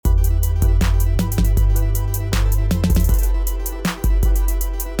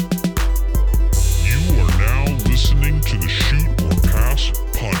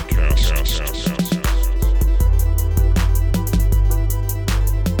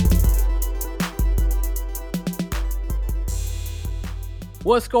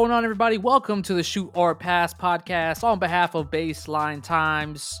What's going on, everybody? Welcome to the Shoot or Pass podcast on behalf of Baseline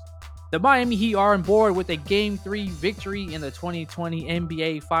Times. The Miami Heat are on board with a Game 3 victory in the 2020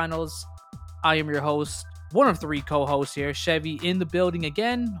 NBA Finals. I am your host, one of three co-hosts here, Chevy, in the building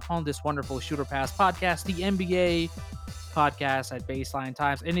again on this wonderful Shoot or Pass podcast, the NBA podcast at Baseline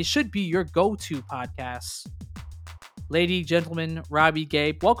Times, and it should be your go-to podcast. Lady, gentlemen, Robbie,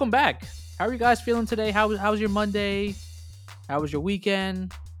 Gabe, welcome back. How are you guys feeling today? How's your Monday? How was your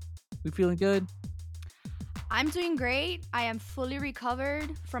weekend? We feeling good? I'm doing great. I am fully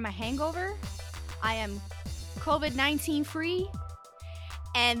recovered from a hangover. I am COVID-19 free.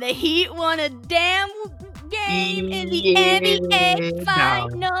 And the Heat won a damn game in the NBA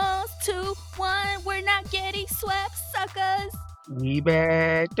Finals. 2-1. We're not getting swept, suckers. We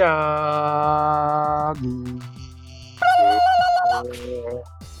back, dog.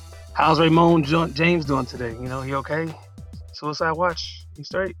 How's Ramon James doing today? You know, he okay? Suicide watch? He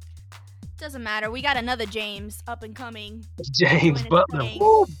straight? Doesn't matter. We got another James up and coming. James Butler.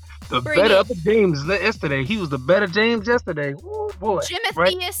 Woo. The better of the James yesterday. He was the better James yesterday. Woo, boy.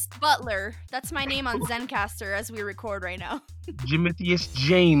 Jimothyus Butler. That's my name on Zencaster as we record right now. Jimothyus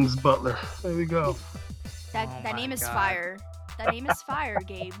James Butler. There we go. That name is fire. That name is fire,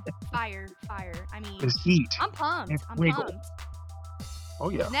 Gabe. Fire. I mean, it's Heat. I'm pumped. I'm pumped. Oh,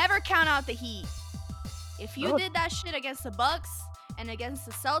 yeah. Never count out the Heat. If you did that shit against the Bucks and against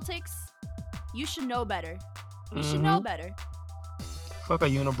the Celtics, you should know better. You should know better. Fuck a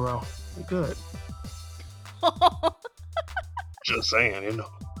unibrow. You're good. Just saying, you know.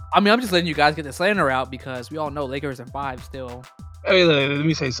 I mean, I'm just letting you guys get the slander out because we all know Lakers in 5 still. Hey, let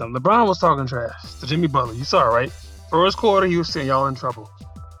me say something. LeBron was talking trash to Jimmy Butler. You saw it, right? First quarter, he was saying y'all in trouble.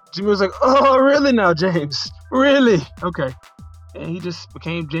 Jimmy was like, "Oh, really now, James? Really? Okay." And he just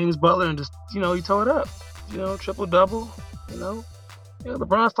became James Butler and just, he tore it up. Triple-double,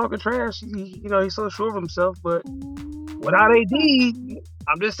 LeBron's talking trash. He's so sure of himself, but without AD,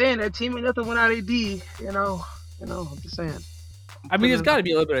 I'm just saying that team ain't nothing without AD, I'm just saying. I mean, there's got to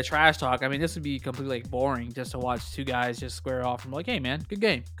be a little bit of trash talk. I mean, this would be completely boring just to watch two guys just square off and be like, hey, man, good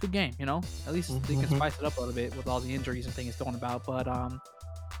game, At least they can spice it up a little bit with all the injuries and things going about. But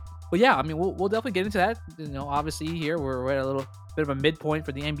yeah, I mean, we'll definitely get into that. Obviously here we're at a little bit of a midpoint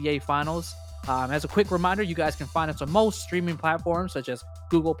for the NBA Finals. As a quick reminder, you guys can find us on most streaming platforms such as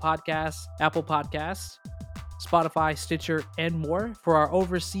Google Podcasts, Apple Podcasts, Spotify, Stitcher, and more. For our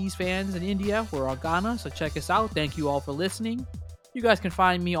overseas fans in India, we're on Ghana, so check us out. Thank you all for listening. You guys can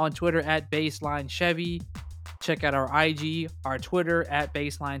find me on Twitter at Baseline Chevy. Check out our IG, our Twitter at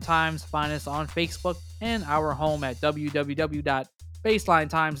Baseline Times. Find us on Facebook and our home at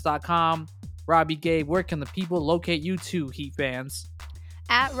www.baselinetimes.com. Robbie, Gabe, where can the people locate you two, Heat fans?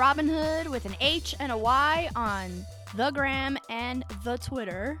 At Robin Hood with an H and a Y on the gram and the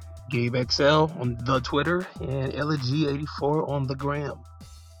Twitter. Gabe XL on the Twitter and LG84 on the gram.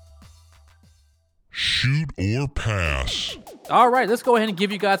 Shoot or pass. All right, let's go ahead and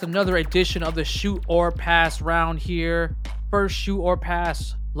give you guys another edition of the Shoot or Pass round here. First shoot or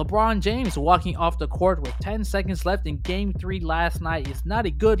pass. LeBron James walking off the court with 10 seconds left in Game 3 last night is not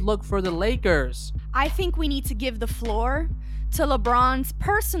a good look for the Lakers. I think we need to give the floor to LeBron's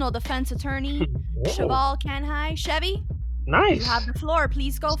personal defense attorney, Cheval Canhai. Chevy? Nice. You have the floor.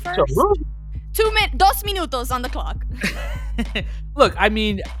 Please go first. Sure. 2 minutos on the clock. Look, I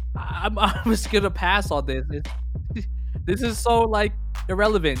mean, I'm just going to pass on this. This is so,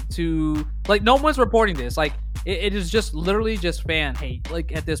 irrelevant to, no one's reporting this. It is just literally just fan hate,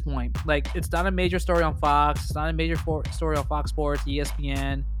 at this point. It's not a major story on Fox. It's not a major story on Fox Sports,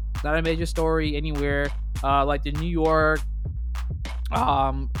 ESPN. It's not a major story anywhere. The New York,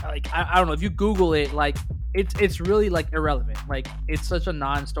 I don't know, if you Google it, it's really irrelevant. It's such a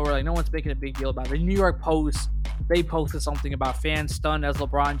non-story. No one's making a big deal about it. The New York Post, they posted something about fans stunned as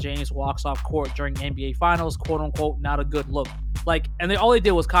LeBron James walks off court during NBA Finals, quote unquote, not a good look. And all they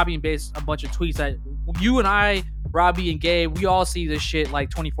did was copy and paste a bunch of tweets that you and I, Robbie and Gabe, we all see this shit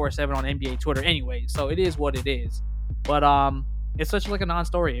 24/7 on NBA Twitter anyway. So it is what it is. But it's such a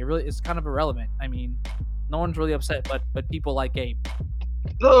non-story. It's kind of irrelevant. I mean, no one's really upset, but people like Gabe.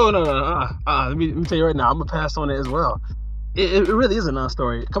 No. Let me tell you right now, I'm gonna pass on it as well. It really is a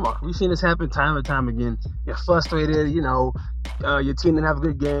non-story. Come on, we've seen this happen time and time again. You're frustrated, your team didn't have a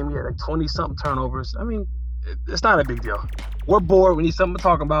good game. You had 20-something turnovers. I mean, it's not a big deal. We're bored. We need something to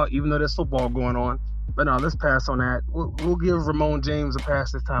talk about, even though there's football going on. But no, let's pass on that. We'll give Ramon James a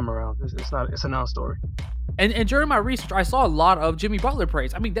pass this time around. It's a non-story. And during my research, I saw a lot of Jimmy Butler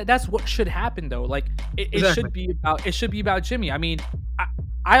praise. I mean, that's what should happen though. Exactly. It should be about Jimmy. I mean,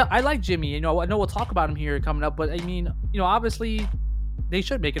 I like Jimmy. I know we'll talk about him here coming up, but I mean, obviously, they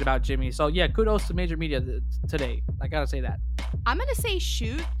should make it about Jimmy. So yeah, kudos to major media today. I gotta say that. I'm gonna say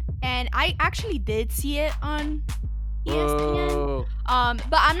shoot, and I actually did see it on ESPN. Whoa.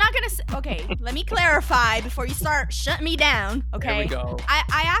 But I'm not gonna say, okay, let me clarify before you start shutting me down, There okay? we go.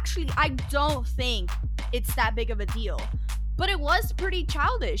 I don't think it's that big of a deal. But it was pretty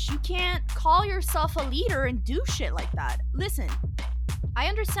childish. You can't call yourself a leader and do shit like that. Listen, I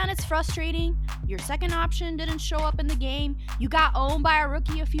understand it's frustrating. Your second option didn't show up in the game. You got owned by a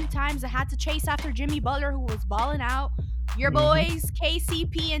rookie a few times and had to chase after Jimmy Butler, who was balling out. Your boys,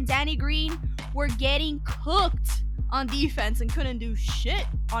 KCP and Danny Green, were getting cooked on defense and couldn't do shit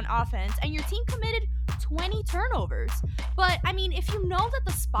on offense. And your team committed 20 turnovers. But, I mean, if you know that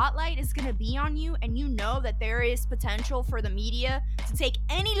the spotlight is going to be on you and you know that there is potential for the media to take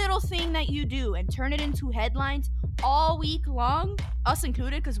any little thing that you do and turn it into headlines all week long, us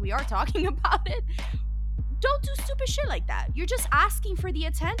included because we are talking about it, don't do stupid shit like that. You're just asking for the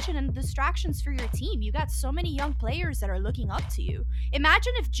attention and distractions for your team. You got so many young players that are looking up to you.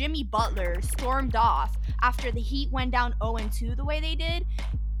 Imagine if Jimmy Butler stormed off after the Heat went down 0-2 the way they did.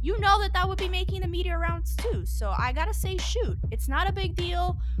 You know that would be making the media rounds too. So I gotta say, shoot. It's not a big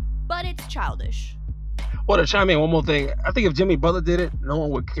deal, but it's childish. Well, to chime in, one more thing. I think if Jimmy Butler did it, no one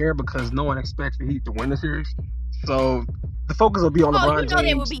would care because no one expects the Heat to win the series. So the focus will be on LeBron James.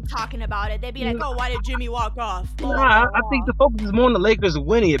 They would be talking about it. They'd be like, oh, why did Jimmy walk off? Nah, I think the focus is more on the Lakers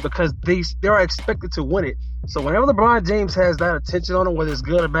winning it because they are expected to win it. So whenever LeBron James has that attention on him, whether it's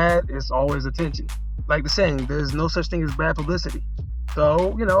good or bad, it's always attention. Like the saying, there's no such thing as bad publicity.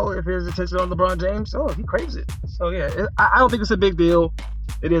 So, if there's attention on LeBron James, he craves it. So, yeah, I don't think it's a big deal.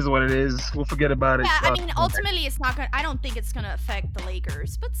 It is what it is. We'll forget about it. Yeah, I mean, ultimately, it's not gonna. I don't think it's gonna affect the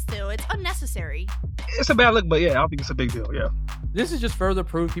Lakers, but still, it's unnecessary. It's a bad look, but yeah, I don't think it's a big deal. Yeah. This is just further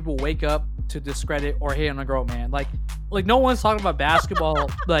proof people wake up to discredit or hate on a grown man. Like no one's talking about basketball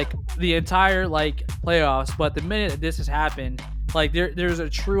like the entire playoffs, but the minute that this has happened, there's a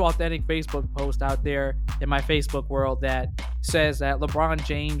true authentic Facebook post out there in my Facebook world that says that LeBron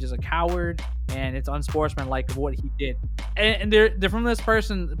James is a coward and it's unsportsmanlike of what he did. And they're from this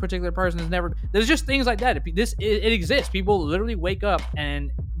particular person is never. There's just things like that. It exists. People literally wake up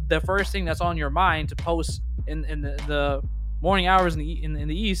and the first thing that's on your mind to post in the morning hours in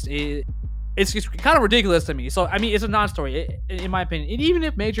the East it's just kind of ridiculous to me. So I mean, it's a non-story in my opinion. And even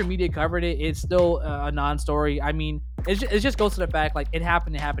if major media covered it, it's still a non-story. I mean, it just goes to the fact it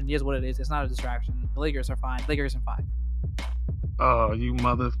happened. It is what it is. It's not a distraction. The Lakers are fine. Lakers in 5. Oh, you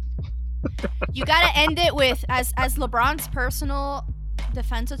mother. You gotta end it with as LeBron's personal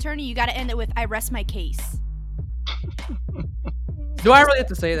defense attorney. You gotta end it with "I rest my case." Do I really have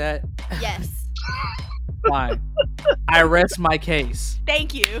to say that? Yes. Fine. I rest my case.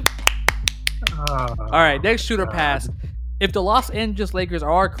 Thank you. All right, next shooter pass. If the Los Angeles Lakers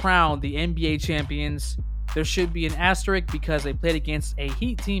are crowned the NBA champions, there should be an asterisk because they played against a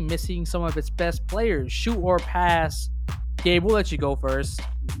Heat team missing some of its best players. Shoot or pass? Gabe, we'll let you go first.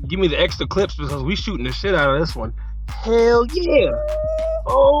 Give me the extra clips because we shooting the shit out of this one. Hell yeah.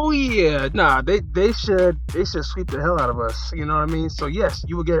 Oh yeah. Nah, they should sweep the hell out of us. You know what I mean? So yes,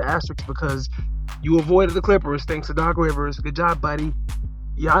 you will get an asterisk because you avoided the Clippers thanks to Doc Rivers. Good job, buddy.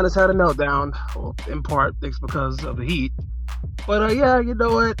 Giannis had a meltdown, well, in part thanks because of the Heat. But yeah, you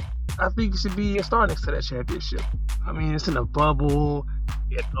know what? I think it should be a star next to that championship. I mean, it's in a bubble.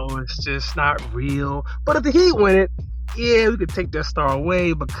 It's just not real. But if the Heat win it, yeah, we could take that star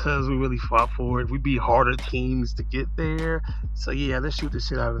away because we really fought for it. We beat harder teams to get there. So yeah, let's shoot the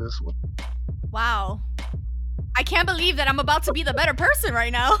shit out of this one. Wow. I can't believe that I'm about to be the better person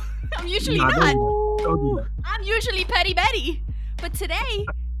right now. I'm usually not. Don't do that. I'm usually Petty Betty. But today,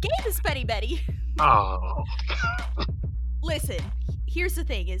 Gabe is Petty Betty. Oh. Listen, here's the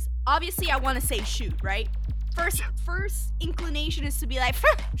thing is, obviously I want to say shoot, right? First inclination is to be like,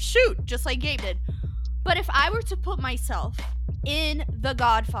 shoot, just like Gabe did. But if I were to put myself in The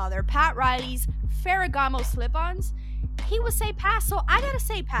Godfather, Pat Riley's Ferragamo slip-ons, he would say pass, so I gotta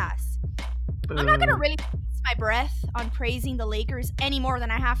say pass. I'm not gonna really waste my breath on praising the Lakers any more than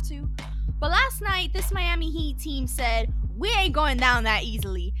I have to. But last night, this Miami Heat team said, we ain't going down that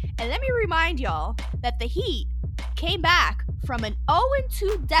easily. And let me remind y'all that the Heat came back from an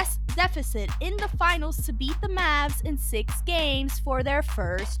 0-2 deficit in the finals to beat the Mavs in 6 games for their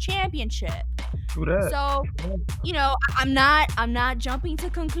first championship. True that. So, I'm not jumping to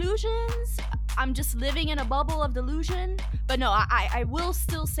conclusions. I'm just living in a bubble of delusion. But no, I will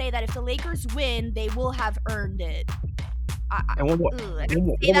still say that if the Lakers win, they will have earned it. And one more. I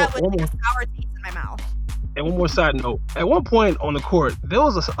say that with a sour taste in my mouth. And one more side note. At one point on the court, there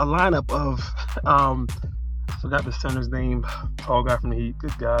was a lineup of, I forgot the center's name. Tall guy from the Heat.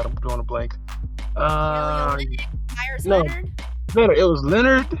 Good God, I'm drawing a blank. Myers no. Leonard. It was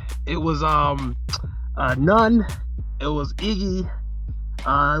Leonard. It was Nunn. It was Iggy.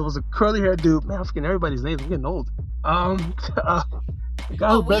 It was a curly-haired dude. Man, I'm forgetting everybody's names. I'm getting old. The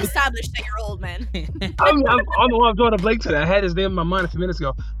guy who We established that you're old, man. I'm drawing a blank today. I had his name in my mind a few minutes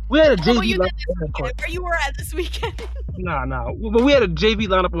ago. We had a JV you did lineup this on the weekend, court. where you were at this weekend. Nah. But we had a JV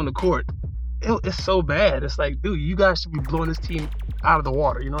lineup on the court. It's so bad. It's like, dude, you guys should be blowing this team out of the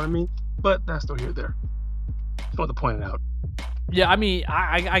water. You know what I mean? But that's still here or there. Just wanted to point it out. Yeah, I mean,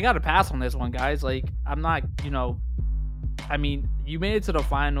 I got to pass on this one, guys. Like, I'm not, I mean, you made it to the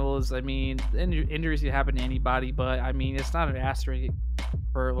finals. I mean, injuries can happen to anybody, but I mean, it's not an asterisk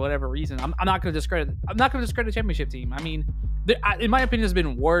for whatever reason. I'm not going to discredit. I'm not going to discredit the championship team. I mean, in my opinion, there's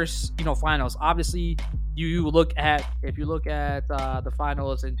been worse, finals. Obviously, if you look at the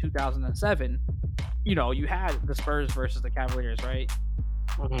finals in 2007, you had the Spurs versus the Cavaliers, right?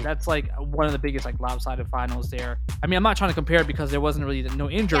 Mm-hmm. That's like one of the biggest lopsided finals there. I mean, I'm not trying to compare because there wasn't really no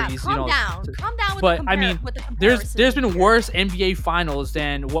injuries. Calm down with but the I mean, with the comparison. there's been worse NBA finals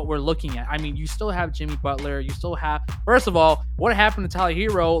than what we're looking at. I mean, you still have Jimmy Butler. You still have, first of all, what happened to Tyler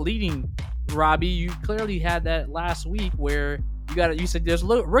Hero leading Robbie? You clearly had that last week where you said there's a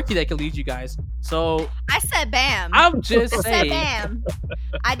little rookie that can lead you guys. So I said Bam. I'm just saying. Bam.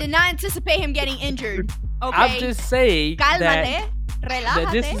 I did not anticipate him getting injured. Okay. I'm just saying that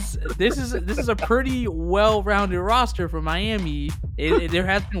Relájate. this is a pretty well-rounded roster for Miami. There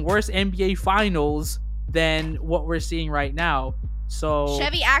has been worse NBA finals than what we're seeing right now. So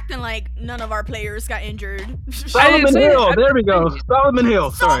Chevy acting like none of our players got injured. Solomon Hill. There we go. Solomon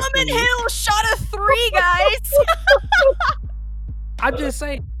Hill. Sorry. Solomon Hill shot a 3, guys. I'm just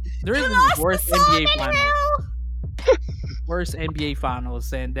saying there is worse NBA finals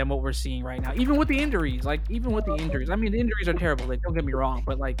than what we're seeing right now. Even with the injuries. I mean, the injuries are terrible. Like, don't get me wrong,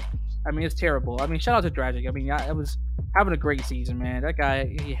 but it's terrible. I mean, shout out to Dragic. I mean, I was having a great season, man. That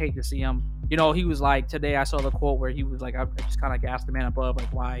guy, you hate to see him. He was like, today I saw the quote where he was like, I just kind of asked the man above,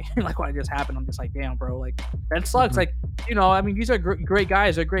 like, why? Like, why just happened? I'm just like, damn, bro. Like, that sucks. Like, I mean, these are great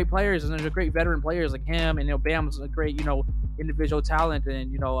guys. They're great players, and they're great veteran players like him. And, Bam's a great, individual talent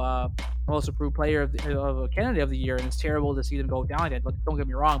and, most improved player of Kennedy of the year. And it's terrible to see them go down like that. Don't get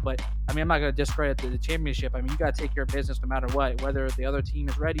me wrong, but, I mean, I'm not going to discredit the championship. I mean, you got to take care of business no matter what, whether the other team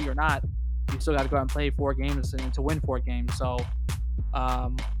is ready or not. You still got to go out and play 4 games and to win 4 games. So,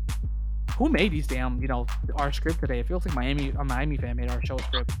 who made these damn, our script today? It feels like a Miami fan made our show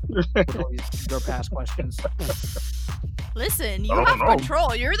script with all these your past questions. Listen, you have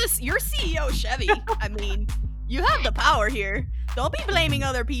control. You're CEO, Chevy. I mean, you have the power here. Don't be blaming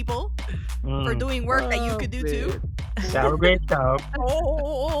other people for doing work that you could do too. Have a great job.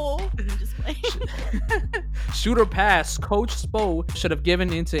 Oh, just playing. Shoot or pass. Coach Spo should have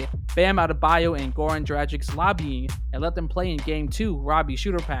given into Bam Adebayo and Goran Dragic's lobbying and let them play in game 2. Robbie,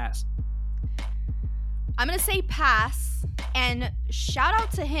 shoot or pass? I'm going to say pass, and shout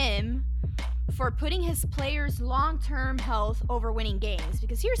out to him for putting his players' long-term health over winning games.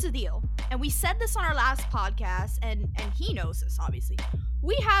 Because here's the deal, and we said this on our last podcast, and he knows this, obviously.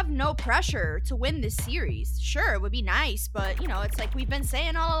 We have no pressure to win this series. Sure, it would be nice, but, it's like we've been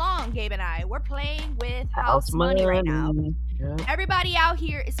saying all along, Gabe and I. We're playing with house money right now. Yeah. Everybody out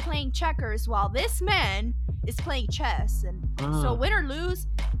here is playing checkers while this man is playing chess. And so win or lose,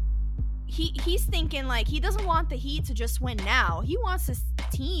 he's thinking like he doesn't want the Heat to just win now. He wants his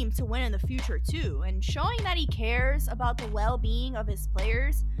team to win in the future too. And showing that he cares about the well-being of his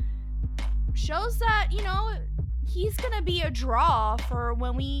players shows that, he's going to be a draw for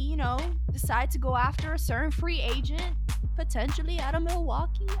when we, decide to go after a certain free agent, potentially out of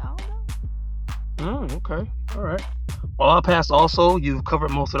Milwaukee. I don't know. Okay. All right. Well, I'll pass also. You've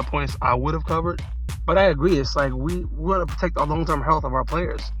covered most of the points I would have covered. But I agree. It's like we want to protect the long-term health of our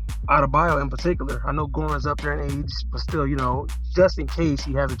players. Adebayo in particular. I know Goran's up there in age, but still, just in case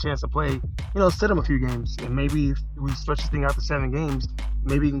he has a chance to play, sit him a few games. And maybe if we stretch this thing out to 7 games,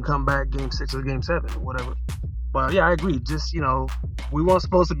 maybe he can come back game 6 or game 7 or whatever. But yeah, I agree. Just, we weren't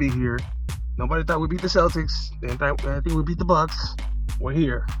supposed to be here. Nobody thought we'd beat the Celtics. They didn't think we'd beat the Bucks. We're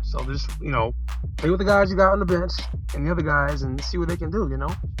here. So just, play with the guys you got on the bench and the other guys and see what they can do,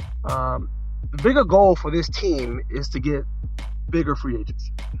 The bigger goal for this team is to get bigger free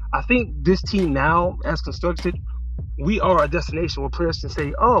agents. I think this team now, as constructed, we are a destination where players can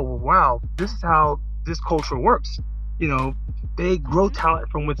say, oh, wow, this is how this culture works. They grow talent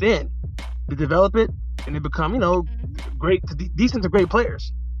from within. They develop it, and they become, great, decent to great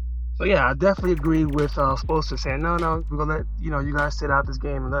players. So, yeah, I definitely agree with Spoelstra saying, no, we're going to let, you guys sit out this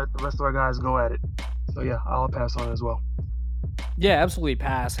game and let the rest of our guys go at it. So yeah, I'll pass on it as well. Yeah, absolutely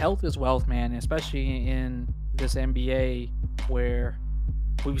pass. Health is wealth, man, especially in this NBA where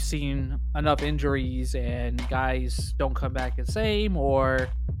we've seen enough injuries and guys don't come back the same, or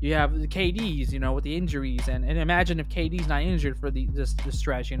you have the KDs, with the injuries. And imagine if KD's not injured for this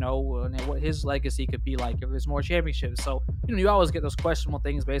stretch, and what his legacy could be like if there's more championships. So, you always get those questionable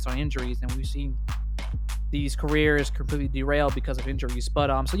things based on injuries, and we've seen these careers completely derailed because of injuries.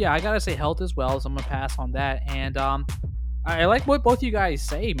 But so yeah, I gotta say health as well, so I'm gonna pass on that. And I like what both you guys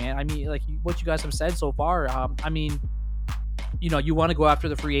say, man. I mean, like what you guys have said so far. I mean, you want to go after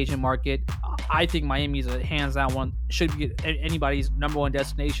the free agent market. I think Miami's a hands down one, should be anybody's number one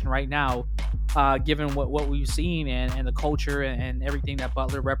destination right now, given what we've seen and the culture and everything that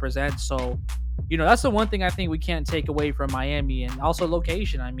Butler represents. So, that's the one thing I think we can't take away from Miami, and also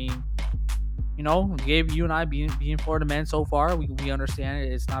location. I mean, you and I being Florida men so far, we understand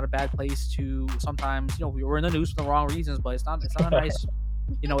it. It's not a bad place to sometimes, we're in the news for the wrong reasons, but it's not a nice,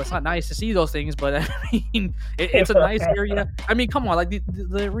 it's not nice to see those things, but I mean, it's a nice area. I mean, come on, like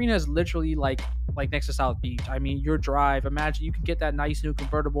the arena is literally like next to South Beach. I mean, your drive, imagine you can get that nice new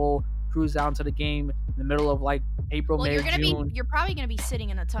convertible, cruise down to the game in the middle of like April, Well, May, June. you're probably gonna be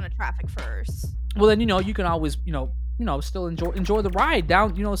sitting in a ton of traffic first. Well, then you can always still enjoy the ride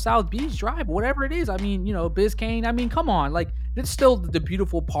down South Beach Drive, whatever it is. I mean, Biscayne. I mean, come on, like it's still the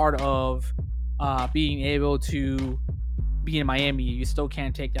beautiful part of being able to be in Miami. You still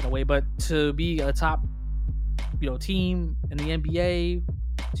can't take that away. But to be a top team in the NBA,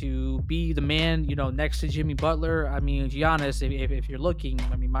 to be the man next to Jimmy Butler, I mean, Giannis, if you're looking,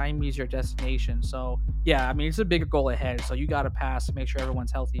 I mean, Miami is your destination. So yeah, I mean, it's a bigger goal ahead, so you got to pass to make sure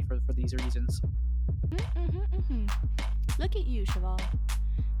everyone's healthy for these reasons. Look at you, Cheval,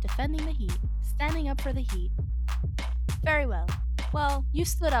 defending the Heat, standing up for the Heat. Very well. Well, you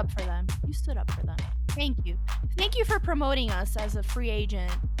stood up for them. Thank you. Thank you for promoting us as a free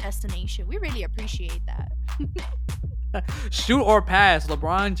agent destination. We really appreciate that. Shoot or pass,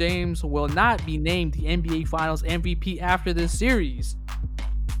 LeBron James will not be named the NBA Finals MVP after this series.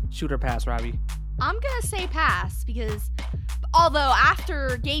 Shoot or pass, Robbie? I'm gonna say pass, because although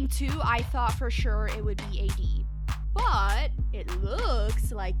after game 2 I thought for sure it would be AD, but it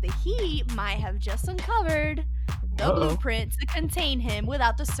looks like the Heat might have just uncovered the blueprint to contain him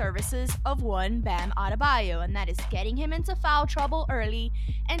without the services of one Bam Adebayo, and that is getting him into foul trouble early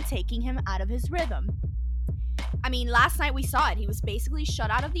and taking him out of his rhythm. I mean, last night we saw it. He was basically shut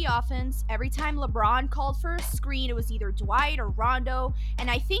out of the offense. Every time LeBron called for a screen, it was either Dwight or Rondo. And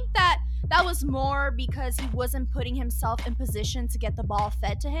I think that was more because he wasn't putting himself in position to get the ball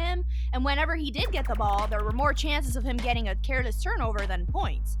fed to him. And whenever he did get the ball, there were more chances of him getting a careless turnover than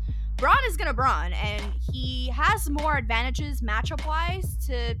points. Bron is gonna Bron, and he has more advantages matchup-wise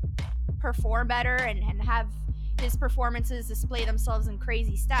to perform better and have his performances display themselves in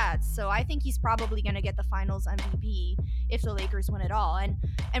crazy stats. So I think he's probably going to get the finals MVP if the Lakers win it all.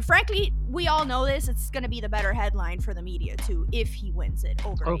 And frankly, we all know this. It's going to be the better headline for the media too if he wins it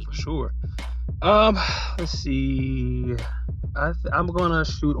over AD. For sure. Let's see. I'm going to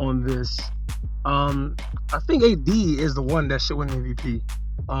shoot on this. I think AD is the one that should win MVP.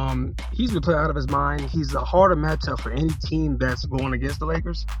 He's been playing out of his mind. He's a harder matchup for any team that's going against the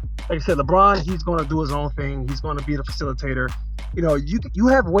Lakers. Like I said, LeBron, he's going to do his own thing. He's going to be the facilitator. You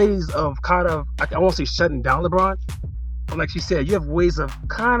have ways of kind of, I won't say shutting down LeBron, but like she said, you have ways of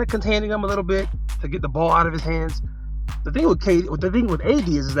kind of containing him a little bit to get the ball out of his hands. The thing with AD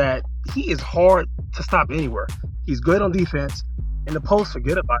is that he is hard to stop anywhere. He's good on defense. In the post,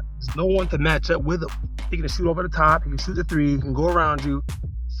 forget about it. There's no one to match up with him. He can shoot over the top. He can shoot the three. He can go around you.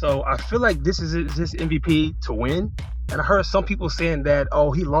 So I feel like this is his MVP to win. And I heard some people saying that,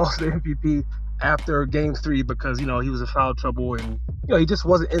 he lost the MVP after game 3 because, he was in foul trouble and, he just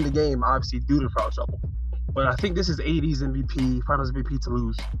wasn't in the game, obviously, due to foul trouble. But I think this is AD's MVP, finals MVP to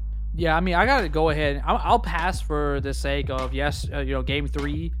lose. Yeah, I mean, I got to go ahead. I'll pass for the sake of, game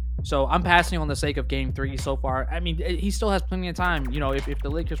 3. So I'm passing on the sake of game 3 so far. I mean, he still has plenty of time. If the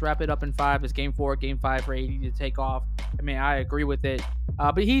Lakers wrap it up in 5, it's game 4, game 5 for AD to take off. I mean, I agree with it.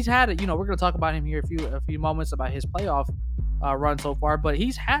 But he's had it. We're going to talk about him here a few moments about his playoff run so far. But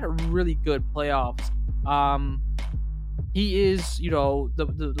he's had a really good playoffs. He is,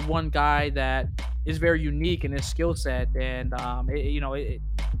 the one guy that is very unique in his skill set, and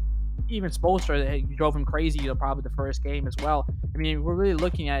even Spoelstra drove him crazy, probably the first game as well. I mean, we're really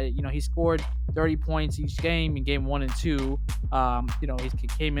looking at it. He scored 30 points each game in game 1 and 2. He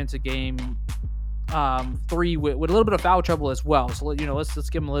came into game 3 with a little bit of foul trouble as well. So let's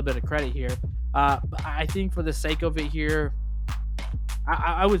give him a little bit of credit here. But I think for the sake of it here,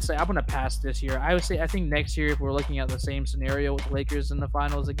 I would say I'm gonna pass this year. I think next year, if we're looking at the same scenario with the Lakers in the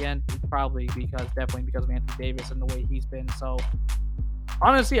finals again, definitely because of Anthony Davis and the way he's been. So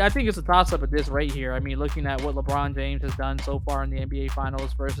honestly, I think it's a toss up at this right here. I mean, looking at what LeBron James has done so far in the NBA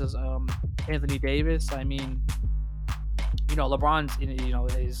Finals versus Anthony Davis. I mean, LeBron's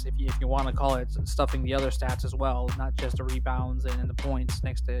is if you want to call it stuffing the other stats as well, not just the rebounds and the points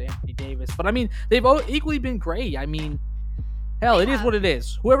next to Anthony Davis. But I mean, they've equally been great. I mean, hell, it is what it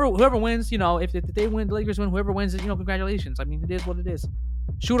is. Whoever wins, if they win, the Lakers win. Whoever wins, congratulations. I mean, it is what it is.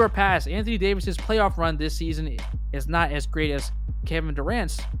 Shoot or pass. Anthony Davis's playoff run this season is not as great as Kevin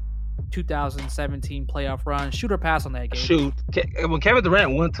Durant's 2017 playoff run. Shoot or pass on that game. Shoot. When Kevin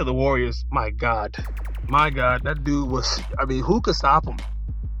Durant went to the Warriors, my God, that dude was. I mean, who could stop him?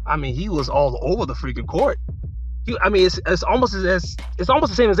 I mean, he was all over the freaking court. It's almost the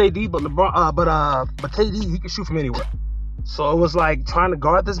same as AD, but KD, he can shoot from anywhere. So it was like trying to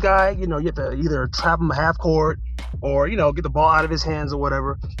guard this guy. You have to either trap him half court or get the ball out of his hands or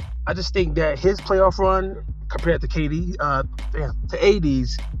whatever. I just think that his playoff run compared to KD, to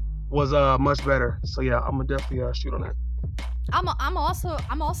AD's, was much better. So yeah, I'm gonna definitely shoot on that. I'm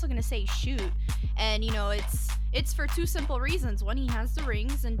also gonna say shoot, and it's for two simple reasons. One, he has the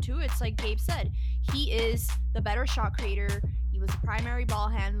rings, and two, it's like Gabe said, he is the better shot creator. He was the primary ball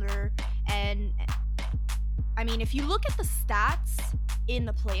handler, and I mean, if you look at the stats in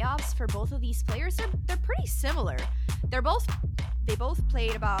the playoffs for both of these players, they're pretty similar. They both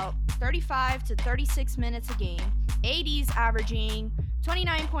played about 35 to 36 minutes a game. AD's averaging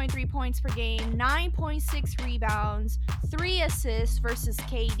 29.3 points per game, 9.6 rebounds, 3 assists versus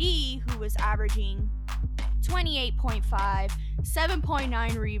KD, who was averaging 28.5,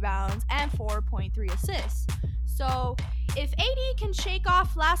 7.9 rebounds, and 4.3 assists. So if AD can shake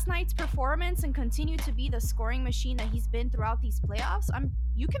off last night's performance and continue to be the scoring machine that he's been throughout these playoffs,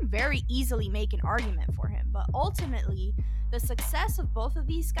 you can very easily make an argument for him. But ultimately, the success of both of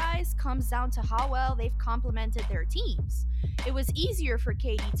these guys comes down to how well they've complemented their teams. It was easier for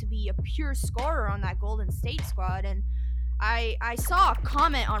KD to be a pure scorer on that Golden State squad, and I saw a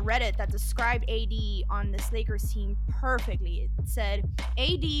comment on Reddit that described AD on this Lakers team perfectly. It said,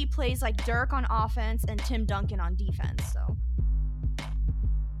 AD plays like Dirk on offense and Tim Duncan on defense. So.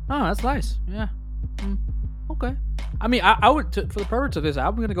 Oh, that's nice. Yeah. Okay. I mean, I would, for the purpose of this,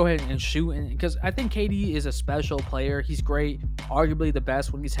 I'm going to go ahead and shoot, because I think KD is a special player. He's great, arguably the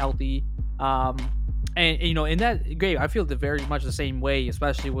best when he's healthy. And in that game, I feel very much the same way,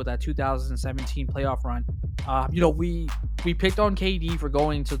 especially with that 2017 playoff run. We picked on KD for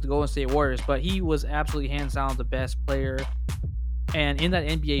going to the Golden State Warriors, but he was absolutely hands down the best player. And in that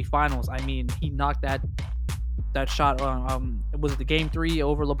NBA Finals, I mean, he knocked that shot. Was it the Game 3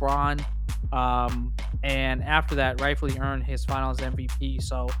 over LeBron? And after that, rightfully earned his Finals MVP.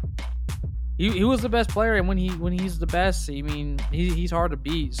 So he was the best player, and when he's the best, I mean, he's hard to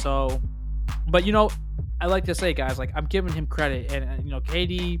beat. So. But I like to say, guys, like, I'm giving him credit, and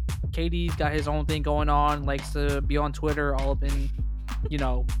KD's got his own thing going on, likes to be on Twitter, all up in,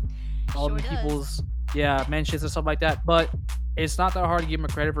 all Sure the does. people's mentions and stuff like that. But it's not that hard to give him a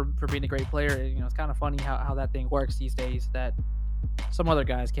credit for being a great player. It's kind of funny how that thing works these days, that some other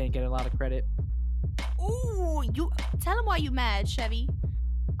guys can't get a lot of credit. Ooh, you tell him why you mad, Chevy.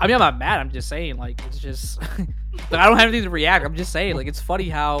 I mean, I'm not mad. I'm just saying, like, it's just I don't have anything to react. I'm just saying, like, it's funny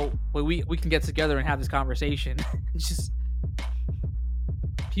how we can get together and have this conversation. It's just,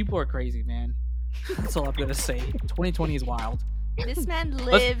 people are crazy, man. That's all I'm gonna say. 2020 is wild. This man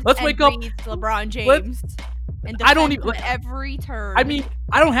lives let's and wake up. breathes LeBron James. And I don't defends even- him every turn. I mean,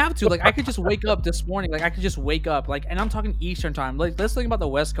 I don't have to. Like, I could just wake up this morning. Like, I could just wake up. Like, and I'm talking Eastern time. Like, let's think about the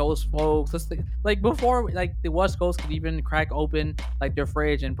West Coast folks. Let's think, like, before, like, the West Coast could even crack open, like, their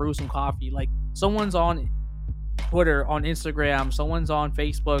fridge and brew some coffee. Like, someone's on Twitter, on Instagram, someone's on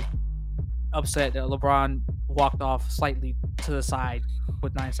Facebook upset that LeBron walked off slightly to the side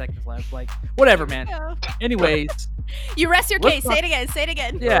with 9 seconds left. Like, whatever, man. Yeah. Anyways, You rest your Let's case. talk- Say it again. Say it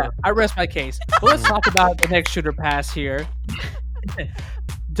again. yeah, I rest my case. But let's talk about the next shooter pass here.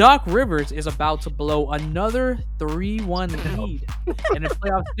 Doc Rivers is about to blow another 3-1 lead in a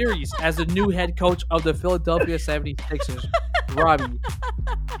playoff series as the new head coach of the Philadelphia 76ers. Robbie,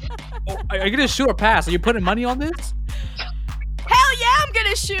 are you going to shoot or pass? Are you putting money on this? Hell yeah, I'm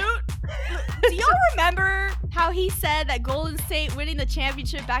gonna shoot. Do y'all remember how he said that Golden State winning the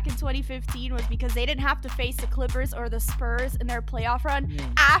championship back in 2015 was because they didn't have to face the Clippers or the Spurs in their playoff run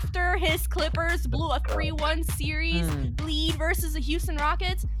after his Clippers blew a 3-1 series lead versus the Houston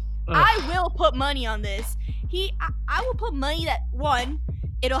Rockets? I will put money on this. I will put money that, one,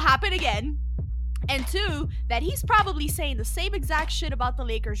 it'll happen again, And 2, that he's probably saying the same exact shit about the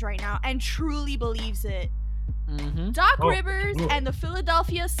Lakers right now and truly believes it. Doc Rivers and the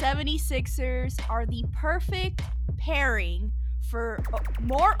Philadelphia 76ers are the perfect pairing for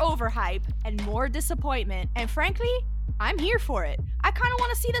more overhype and more disappointment. And frankly, I'm here for it. I kind of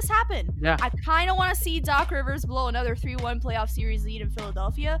want to see this happen. Yeah. I kind of want to see Doc Rivers blow another 3-1 playoff series lead in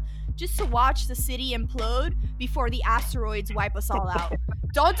Philadelphia just to watch the city implode before the asteroids wipe us all out.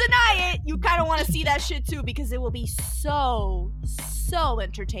 Don't deny it. You kind of want to see that shit too because it will be so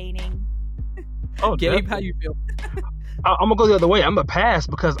entertaining. Oh, Gabe, how you feel? I'm gonna go the other way. I'm gonna pass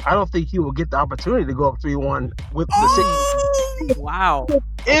because I don't think he will get the opportunity to go up 3-1 with the Sixers. Wow.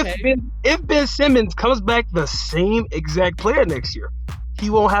 If Ben Simmons comes back the same exact player next year, he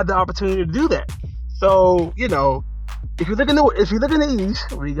won't have the opportunity to do that. So if you look in the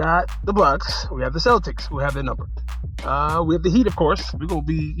East, we got the Bucks, we have the Celtics, who have their number. We have the Heat, of course. We're gonna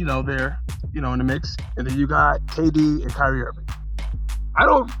be there, in the mix, and then you got KD and Kyrie Irving. I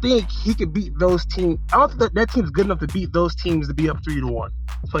don't think he could beat those teams. I don't think that team's good enough to beat those teams to be up 3-1.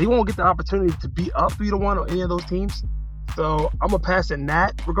 So he won't get the opportunity to be up 3-1 on any of those teams. So I'm gonna pass in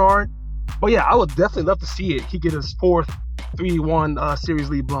that regard. But yeah, I would definitely love to see it. He get his 4th 3-1 series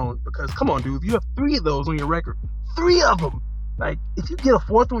lead blown because come on, dude, you have 3 of those on your record. 3 of them. Like if you get a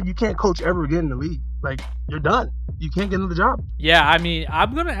 4th one, you can't coach ever again in the league. Like you're done. You can't get another job. Yeah, I mean,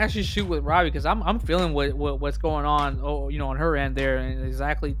 I'm gonna actually shoot with Robbie because I'm feeling what's going on. On her end there, and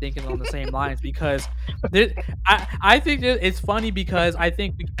exactly thinking on the same lines. Because I think it's funny because I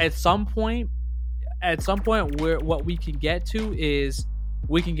think at some point, where what we can get to is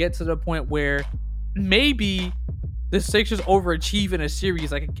we can get to the point where maybe the Sixers overachieve in a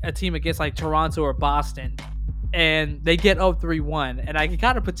series like a team against like Toronto or Boston. And they get up 3-1, and I can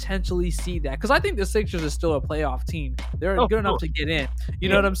kind of potentially see that because I think the Sixers is still a playoff team. They're good enough to get in. You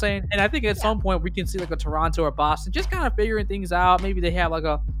know what I'm saying? And I think at some point we can see like a Toronto or Boston just kind of figuring things out. Maybe they have like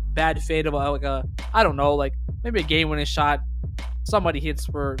a bad fate of I don't know, like maybe a game-winning shot. Somebody hits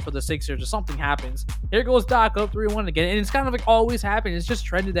for the Sixers or something happens. Here goes Doc up 3-1 again, and it's kind of like always happening. It's just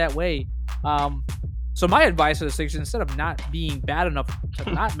trended that way. So my advice to the Sixers, instead of not being bad enough to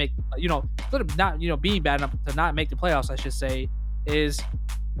not make, instead of not, being bad enough to not make the playoffs, I should say, is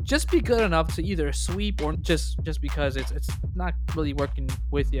just be good enough to either sweep or just because it's not really working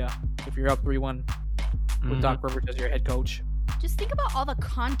with you if you're up 3-1 with Doc Rivers as your head coach. Just think about all the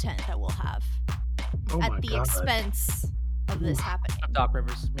content that we'll have at the expense of this happening. Doc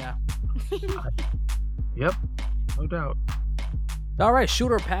Rivers, yeah. Yep, no doubt. All right,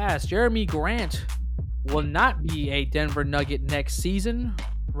 shoot or pass. Jeremy Grant will not be a Denver Nugget next season.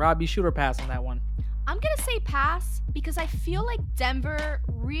 Robbie, shoot or pass on that one? I'm going to say pass because I feel like Denver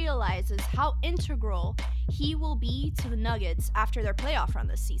realizes how integral he will be to the Nuggets after their playoff run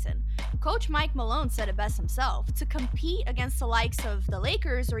this season. Coach Mike Malone said it best himself. To compete against the likes of the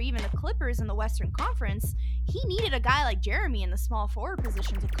Lakers or even the Clippers in the Western Conference, he needed a guy like Jeremy in the small forward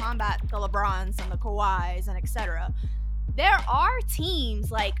position to combat the LeBrons and the Kawhis and etc. There are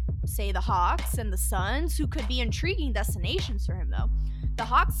teams like, say, the Hawks and the Suns who could be intriguing destinations for him, though. The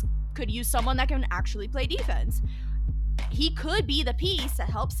Hawks could use someone that can actually play defense. He could be the piece that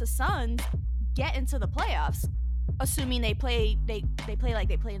helps the Suns get into the playoffs, assuming they play like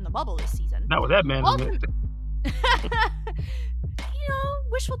they played in the bubble this season. Not with that man.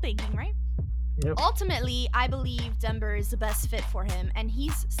 Wishful thinking, right? Yep. Ultimately, I believe Denver is the best fit for him, and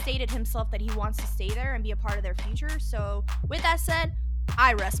he's stated himself that he wants to stay there and be a part of their future. So, with that said,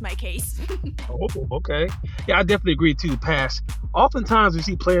 I rest my case. Oh, okay. Yeah, I definitely agree too. Pass. Oftentimes, we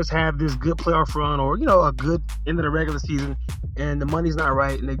see players have this good playoff run or, a good end of the regular season, and the money's not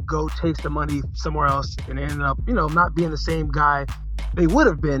right, and they go chase the money somewhere else, and they end up, not being the same guy they would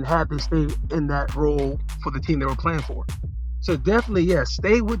have been had they stayed in that role for the team they were playing for. So definitely,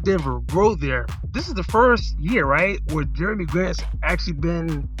 stay with Denver, grow there. This is the first year, right, where Jeremy Grant's actually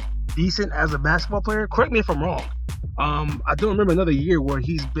been decent as a basketball player. Correct me if I'm wrong. I don't remember another year where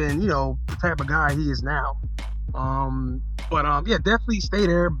he's been, the type of guy he is now. But definitely stay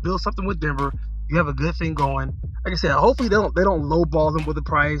there, build something with Denver. You have a good thing going. Like I said, hopefully they don't lowball them with a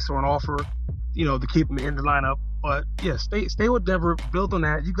price or an offer, to keep them in the lineup. But stay with Denver, build on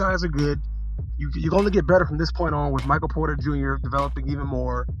that. You guys are good. You're going to get better from this point on with Michael Porter Jr. developing even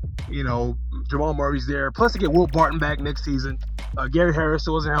more. Jamal Murray's there. Plus, to get Will Barton back next season. Gary Harris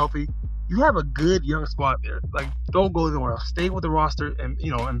still wasn't healthy. You have a good young squad there. Like, don't go anywhere else. Stay with the roster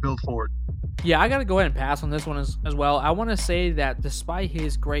and build forward. Yeah, I got to go ahead and pass on this one as well. I want to say that despite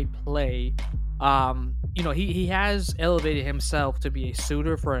his great play, he has elevated himself to be a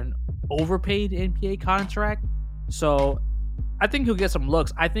suitor for an overpaid NBA contract. So I think he'll get some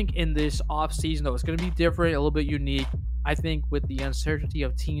looks. I think in this offseason, though, it's going to be different, a little bit unique. I think with the uncertainty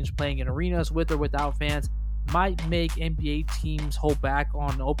of teams playing in arenas with or without fans, might make NBA teams hold back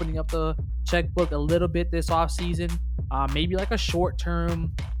on opening up the checkbook a little bit this offseason. Maybe like a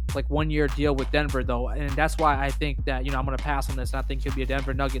short-term, like 1-year deal with Denver, though. And that's why I think that, I'm going to pass on this. And I think he'll be a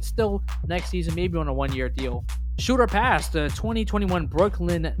Denver Nugget still next season, maybe on a 1-year deal. Shoot or pass, the 2021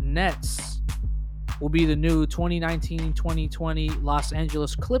 Brooklyn Nets will be the new 2019-2020 Los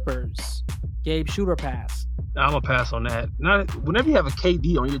Angeles Clippers. Gabe, shoot or pass? I'm gonna pass on that. Whenever you have a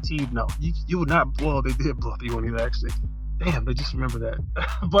KD on your team, no, you would not blow. They did blow you on either, actually. Damn, I just remember that.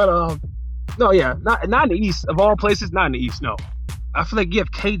 But no, yeah, not in the East of all places. Not in the East, no. I feel like you have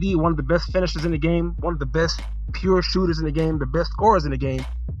KD, one of the best finishers in the game, one of the best pure shooters in the game, the best scorers in the game,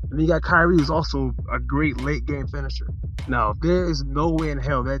 and then you got Kyrie, who's also a great late game finisher. Now, there is no way in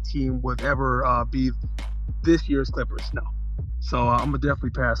hell that team would ever be this year's Clippers. No, so I'm gonna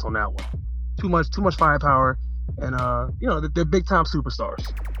definitely pass on that one. Too much firepower, and they're big time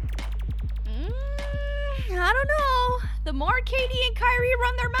superstars. I don't know. The more KD and Kyrie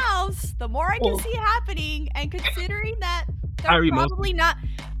run their mouths, the more I can see it happening. And considering that they're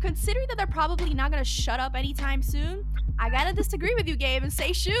probably not going to shut up anytime soon, I gotta disagree with you, Gabe, and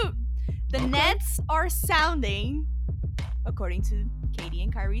say shoot. The Nets are sounding, according to KD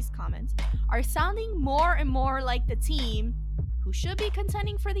and Kyrie's comments, are sounding more and more like the team who should be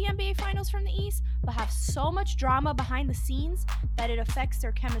contending for the NBA Finals from the East, but have so much drama behind the scenes that it affects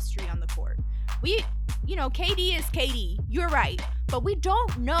their chemistry on the court. KD is KD. You're right. But we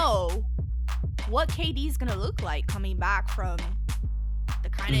don't know what KD is going to look like coming back from the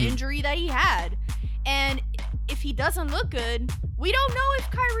kind of injury that he had. And if he doesn't look good, we don't know if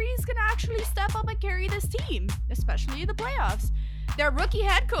Kyrie's going to actually step up and carry this team, especially in the playoffs. Their rookie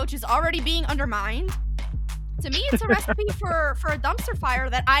head coach is already being undermined. To me, it's a recipe for a dumpster fire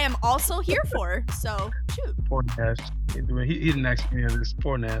that I am also here for. So, shoot. Poor Nash. He didn't actually hear this.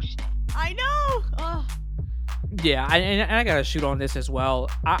 Poor Nash. I know. Ugh. Yeah, and I got to shoot on this as well.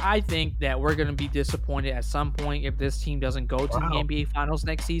 I think that we're going to be disappointed at some point if this team doesn't go to the NBA Finals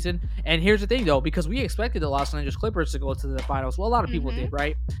next season. And here's the thing, though, because we expected the Los Angeles Clippers to go to the Finals. Well, a lot of people did,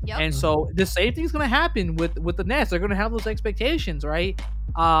 right? Yep. And so the same thing's going to happen with the Nets. They're going to have those expectations, right?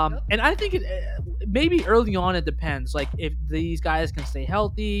 And I think maybe early on it depends. Like if these guys can stay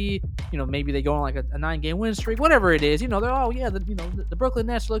healthy, maybe they go on like a 9-game win streak, whatever it is. They're the Brooklyn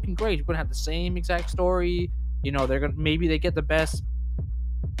Nets are looking great. You're going to have the same exact story. Maybe they get the best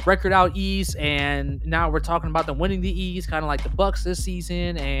record out East, and now we're talking about them winning the East, kind of like the Bucks this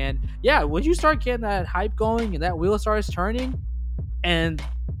season. And yeah, when you start getting that hype going and that wheel starts turning, and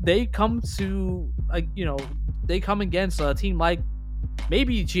they come to they come against a team like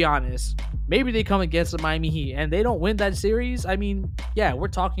maybe Giannis, maybe they come against the Miami Heat, and they don't win that series. I mean, yeah, we're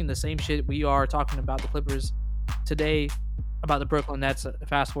talking the same shit we are talking about the Clippers today, about the Brooklyn Nets.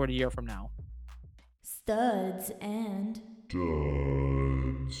 Fast forward a year from now. Studs and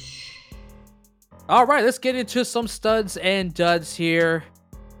Duds. All right, let's get into some studs and duds here.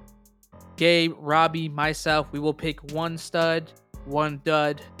 Gabe, Robbie, myself, we will pick one stud, one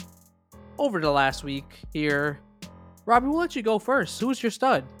dud over the last week here. Robbie, we'll let you go first. Who's your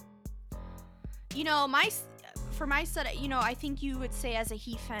stud? For my stud, I think you would say as a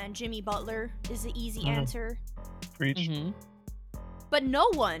Heat fan, Jimmy Butler is the easy answer. Preach. Mm-hmm. But no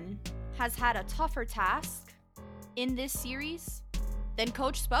one has had a tougher task in this series than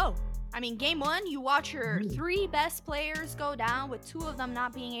Coach Spo. I mean, game one, you watch your three best players go down with two of them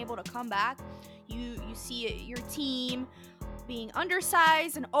not being able to come back. You see your team being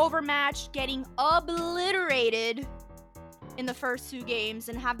undersized and overmatched, getting obliterated in the first two games,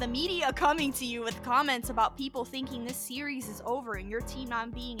 and have the media coming to you with comments about people thinking this series is over and your team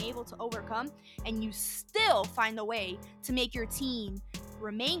not being able to overcome, and you still find the way to make your team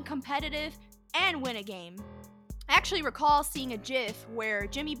remain competitive and win a game. I actually recall seeing a GIF where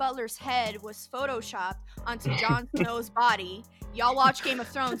Jimmy Butler's head was photoshopped onto Jon Snow's body. Y'all watch Game of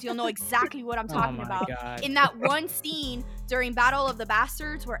Thrones, you'll know exactly what I'm talking about. God. In that one scene during Battle of the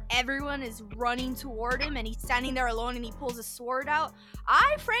Bastards where everyone is running toward him and he's standing there alone and he pulls a sword out.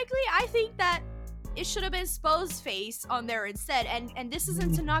 I think that it should have been Spo's face on there instead. And this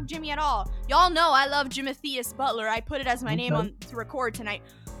isn't to knock Jimmy at all. Y'all know I love Jimothius Butler. I put it as my name on to record tonight.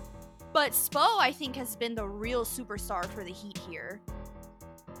 But Spo, I think, has been the real superstar for the Heat here.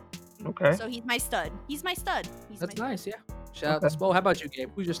 Okay. So he's my stud. That's nice, yeah. Shout out to Spo. How about you, Gabe?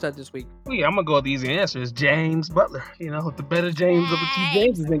 Who's your stud this week? Well, yeah, I'm gonna go with the easy answer. It's James Butler. The better James of the two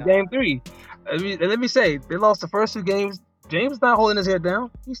games is in Game 3. Let me say, they lost the first two games. James not holding his head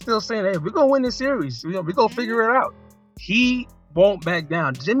down. He's still saying, "Hey, we're gonna win this series. We're gonna figure it out." he won't back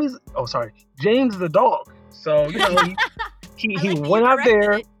down. James is the dog. So, he went out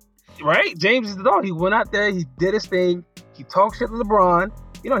there, right? James is the dog. He went out there, he did his thing, he talked shit to LeBron.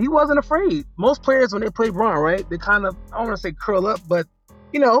 He wasn't afraid. Most players, when they play LeBron, right, they kind of, I don't want to say curl up, but,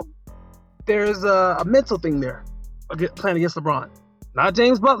 there's a mental thing there, playing against LeBron. Not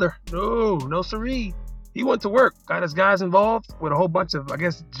James Butler. No siree. He went to work, got his guys involved with a whole bunch of, I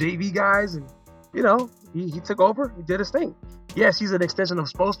guess, JV guys, and, he took over, he did his thing. Yes, he's an extension of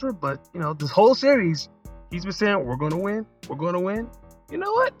Spoelstra, but, this whole series, he's been saying, we're going to win. You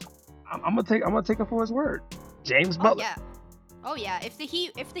know what? I'm gonna take him for his word. James Butler. Oh yeah. If the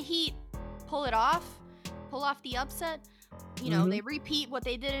Heat pull off the upset, they repeat what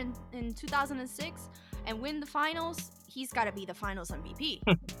they did in 2006 and win the finals, he's got to be the finals MVP.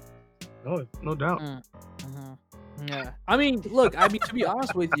 No doubt. Yeah. I mean, look. To be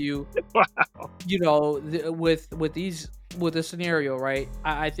honest with you, with this scenario, right?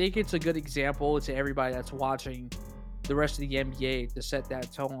 I think it's a good example to everybody that's watching the rest of the NBA to set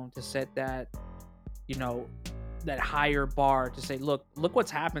that tone, to set that, that higher bar, to say, look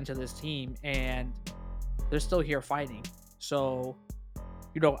what's happened to this team, and they're still here fighting. So,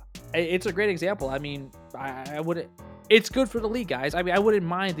 it's a great example. I mean, I wouldn't. It's good for the league, guys. I mean, I wouldn't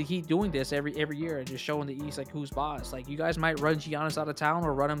mind the Heat doing this every year and just showing the East like who's boss. Like, you guys might run Giannis out of town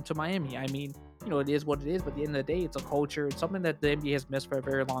or run him to Miami. I mean, it is what it is. But at the end of the day, it's a culture. It's something that the NBA has missed for a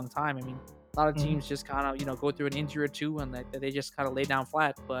very long time. I mean, a lot of teams just kind of go through an injury or two and they just kind of lay down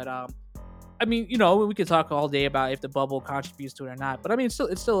flat. But I mean, we could talk all day about if the bubble contributes to it or not. But I mean,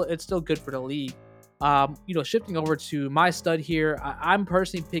 it's still good for the league. Shifting over to my stud here, I'm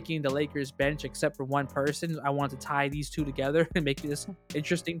personally picking the Lakers bench, except for one person. I want to tie these two together and make this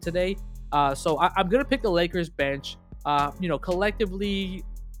interesting today. So I'm going to pick the Lakers bench. Collectively,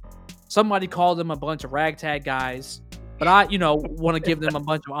 somebody called them a bunch of ragtag guys, but I, want to give them a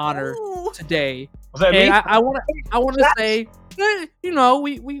bunch of honor today. Was that and me? I want to say,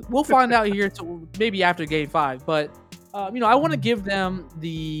 we'll find out here maybe after Game 5. But I want to give them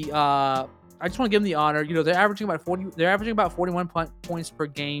the. I just want to give them the honor. They're averaging about 40. They're averaging about 41 points per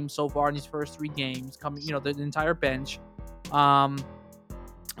game so far in these first 3 games. Coming, the entire bench. So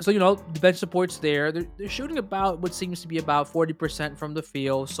the bench support's there. They're shooting about what seems to be about 40% from the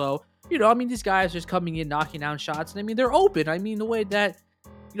field. So these guys are just coming in, knocking down shots, and I mean they're open. I mean the way that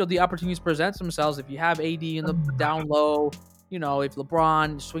the opportunities present themselves. If you have AD in the down low, if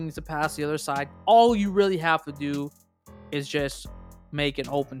LeBron swings the pass the other side, all you really have to do is just make an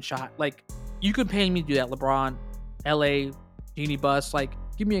open shot. Like, you could pay me to do that, LeBron, LA, Genie Bus. Like,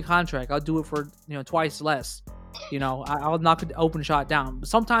 give me a contract. I'll do it for twice less. I'll knock an open shot down. But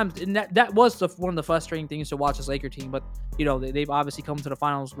sometimes, and that was one of the frustrating things to watch this Laker team. But they've obviously come to the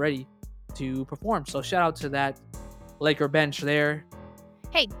finals ready to perform. So shout out to that Laker bench there.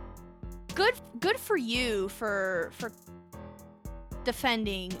 Hey, good for you for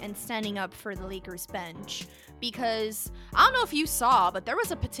defending and standing up for the Lakers bench, because I don't know if you saw, but there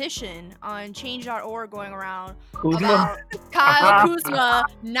was a petition on change.org going around about Kyle Kuzma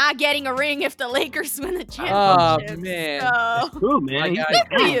not getting a ring if the Lakers win the championship. Oh man, so, cool, man.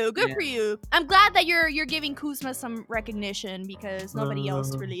 Good for you. I'm glad that you're giving Kuzma some recognition, because nobody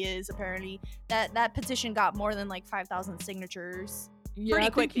else really is. Apparently, that petition got more than like 5,000 signatures. Yeah, I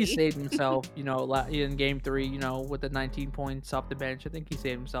think he saved himself, in Game 3, with the 19 points off the bench. I think he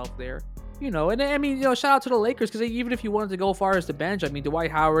saved himself there. And I mean, shout out to the Lakers, because even if you wanted to go far as the bench, I mean,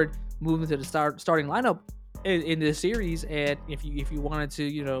 Dwight Howard moved into the starting lineup in this series, and if you wanted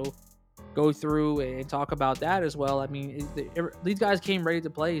to, go through and talk about that as well, I mean, these guys came ready to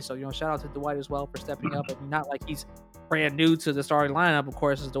play, so, shout out to Dwight as well for stepping up. I mean, not like he's brand new to the starting lineup, of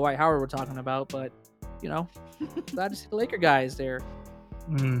course, as Dwight Howard we're talking about, but, glad to see the Laker guys there.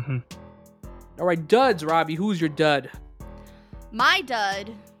 Mm-hmm. All right, duds, Robbie. Who's your dud? My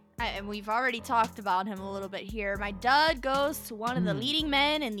dud, and we've already talked about him a little bit here. My dud goes to one of the leading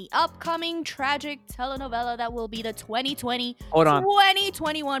men in the upcoming tragic telenovela that will be the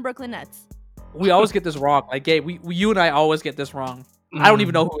 2020-2021 Brooklyn Nets. We always get this wrong. Like, Gabe, you and I always get this wrong. I don't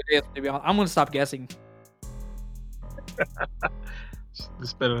even know who it is, to be honest. I'm going to stop guessing.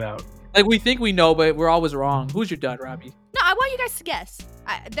 Just spit it out. Like, we think we know, but we're always wrong. Who's your dud, Robbie? No, I want you guys to guess.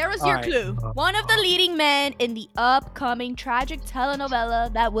 There was your clue. One of the leading men in the upcoming tragic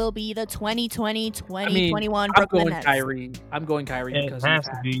telenovela that will be the 2020-2021 Brooklyn Nets. I'm going Kyrie. It has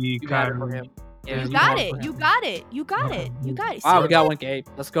to be Kyrie. Yeah, you got it. Wow, we got one, Gabe.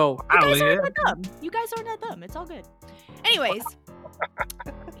 Let's go. You guys aren't that dumb. It's all good. Anyways,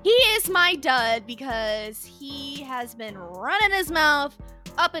 he is my dud because he has been running his mouth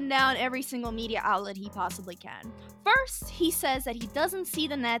up and down every single media outlet he possibly can. First, he says that he doesn't see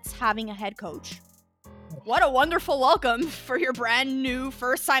the Nets having a head coach. What a wonderful welcome for your brand new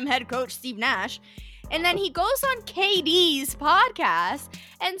first-time head coach, Steve Nash. And then he goes on KD's podcast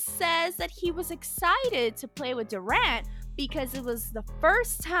and says that he was excited to play with Durant because it was the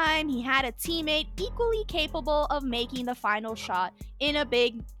first time he had a teammate equally capable of making the final shot in a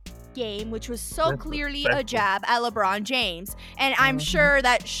big game, which was so clearly a jab at LeBron James. And I'm sure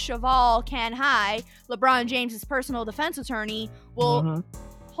that Cheval Can High, LeBron James's personal defense attorney, will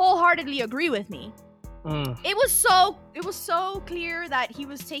wholeheartedly agree with me. It was so clear that he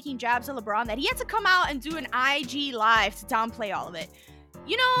was taking jabs at LeBron that he had to come out and do an IG live to downplay all of it.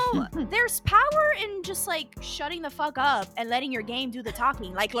 You know, there's power in just like shutting the fuck up and letting your game do the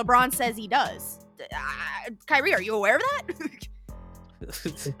talking, like LeBron says he does. Kyrie, are you aware of that?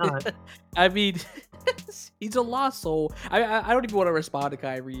 I mean, he's a lost soul. I don't even want to respond to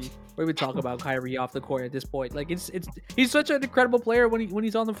Kyrie or even talk about Kyrie off the court at this point. Like he's such an incredible player when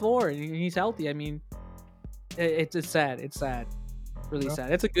he's on the floor and he's healthy. I mean, it's sad. It's sad. Really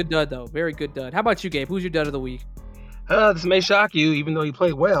sad. It's a good dud though. Very good dud. How about you, Gabe? Who's your dud of the week? This may shock you, even though he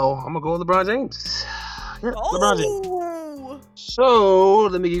played well. I'm gonna go with LeBron James. Yeah, LeBron James. So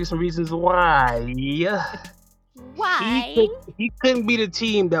let me give you some reasons why. Why? He couldn't beat a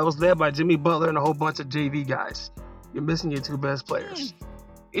team that was led by Jimmy Butler and a whole bunch of JV guys. You're missing your two best players.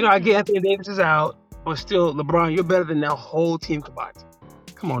 You know, I get Anthony Davis is out, but still, LeBron, you're better than that whole team combined.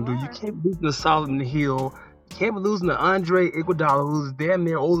 Come on, dude. You can't be losing to Solomon Hill. You can't be losing to Andre Iguodala, who's damn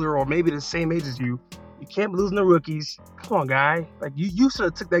near older or maybe the same age as you. You can't be losing to rookies. Come on, guy. Like, you should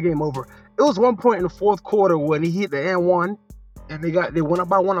have took that game over. It was one point in the fourth quarter when he hit the N1, and they went up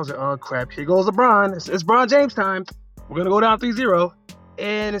by one. I was like, oh, crap. Here goes LeBron. It's LeBron James time. We're going to go down 3-0.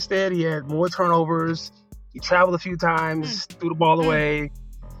 And instead, he had more turnovers. He traveled a few times, threw the ball away.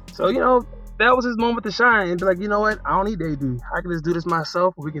 So, you know, that was his moment to shine and be like, you know what? I don't need AD. I can just do this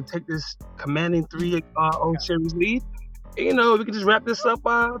myself. We can take this commanding 3-0 series lead. And, you know, we can just wrap this up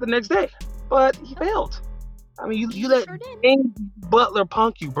the next day. But he failed. I mean, you let James Butler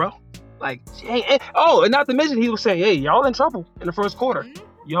punk you, bro. Like, and not to mention, he was saying, hey, y'all in trouble in the first quarter.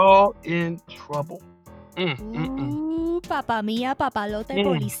 Y'all in trouble. Ooh, papa mia, papalote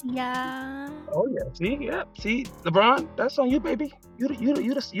policia. Oh, yeah. See, LeBron, that's on you, baby. You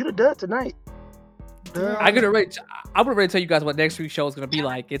the dud tonight. I'm gonna ready to tell you guys what next week's show is gonna be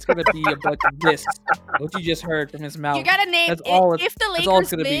like. It's gonna be a bunch of this. What you just heard from his mouth. You gotta name if the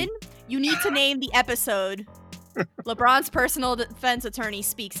Lakers win. You need to name the episode. LeBron's personal defense attorney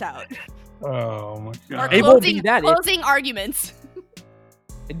speaks out. Oh my god! Or closing arguments.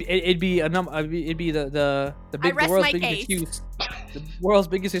 It'd be the world's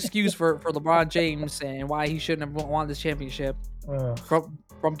biggest excuse for LeBron James and why he shouldn't have won this championship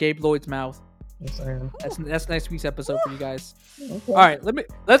from Gabe Lloyd's mouth. That's next week's episode for you guys. Okay. All right,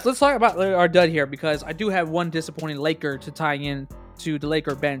 let's talk about our dud here because I do have one disappointing Laker to tie in to the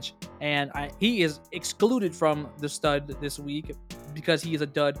Laker bench, and he is excluded from the stud this week because he is a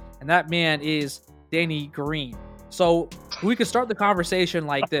dud, and that man is Danny Green. So we could start the conversation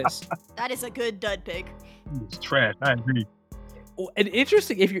like this. That is a good dud pick. It's trash. I agree. An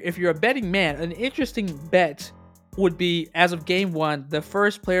interesting, if you're a betting man, an interesting bet would be, as of game one, the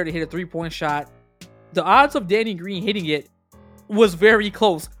first player to hit a 3-point shot. The odds of Danny Green hitting it was very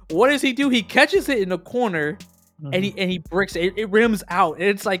close. What does he do? He catches it in the corner and he bricks it. It rims out. And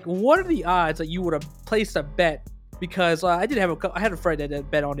it's like, what are the odds that you would have placed a bet? Because I had a friend that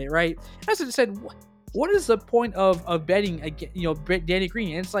bet on it, right? I said, what is the point of betting against, Danny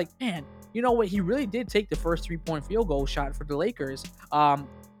Green? And it's like, man, you know what? He really did take the first 3-point field goal shot for the Lakers.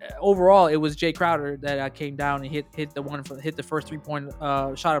 Overall, it was Jay Crowder that came down and hit the first 3-point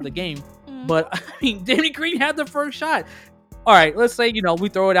shot of the game. But I mean, Danny Green had the first shot. All right, let's say we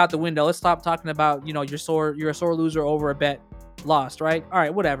throw it out the window. Let's stop talking about you're a sore loser over a bet lost, right? All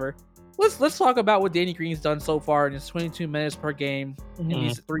right, whatever. Let's talk about what Danny Green's done so far in his 22 minutes per game in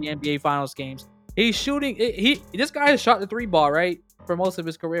these 3 NBA Finals games. He's shooting. This guy has shot the 3 ball, right, for most of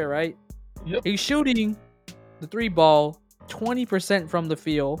his career, right? Yep. He's shooting the 3 ball 20% from the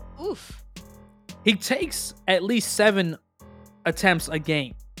field. Oof. He takes at least 7 attempts a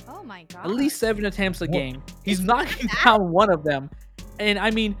game. Oh my god. At least 7 attempts a game. He's knocking down one of them. And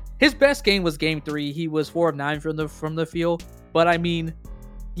I mean, his best game was game 3. He was 4 of 9 from the field. But I mean,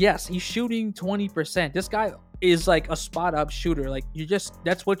 yes, he's shooting 20%. This guy is like a spot up shooter. Like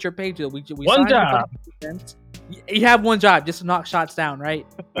that's what you're paid to. We one job. You have one job, just to knock shots down, right?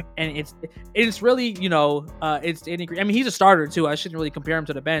 And it's really, it's Danny Green. I mean, he's a starter too. I shouldn't really compare him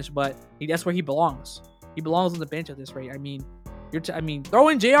to the bench, but that's where he belongs. He belongs on the bench at this rate. I mean, I mean, throw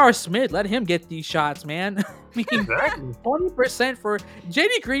in J.R. Smith. Let him get these shots, man. I mean, Exactly. 20% for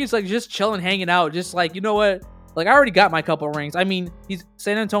JD Green's like just chilling, hanging out, just like, you know what? Like, I already got my couple of rings. I mean, he's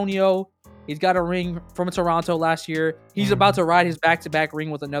San Antonio. He's got a ring from Toronto last year. He's about to ride his back-to-back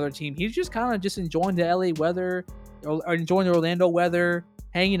ring with another team. He's just kind of just enjoying the LA weather, or enjoying the Orlando weather,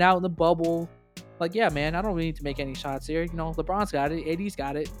 hanging out in the bubble. Like, yeah, man, I don't really need to make any shots here. You know, LeBron's got it. AD's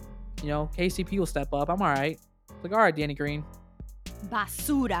got it. You know, KCP will step up. I'm all right. Like, all right, Danny Green.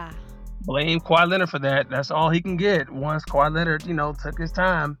 Basura. Blame Kawhi Leonard for that. That's all he can get. Once Kawhi Leonard, took his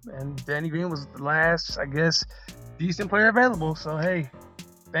time, and Danny Green was the last, I guess, decent player available. So, hey,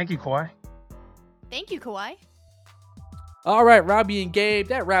 thank you, Kawhi. Thank you, Kawhi. All right, Robbie and Gabe,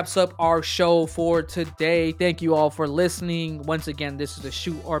 that wraps up our show for today. Thank you all for listening. Once again, this is the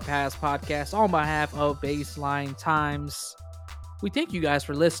Shoot or Pass podcast on behalf of Baseline Times. We thank you guys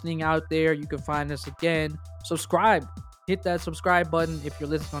for listening out there. You can find us again. Subscribe. Hit that subscribe button if you're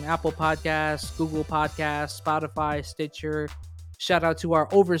listening on Apple Podcasts, Google Podcasts, Spotify, Stitcher. Shout out to our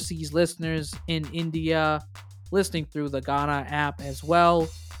overseas listeners in India, listening through the Ghana app as well.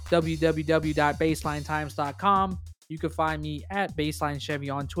 www.baselinetimes.com. You can find me at Baseline Chevy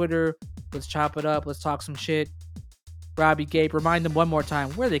on Twitter. Let's chop it up. Let's talk some shit. Robbie, Gabe, remind them one more time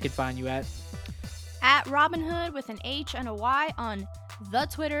where they could find you at. At Robin Hood with an H and a Y on the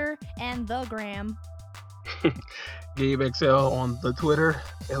Twitter and the Gram. Gabe XL on the Twitter,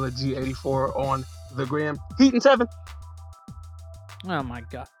 LG84 on the Gram. Heaton 7. Oh my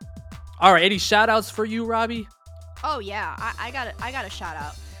god. All right, any shout outs for you, Robbie? Oh yeah, I got a shout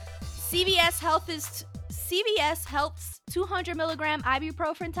out. CVS Health's 200 milligram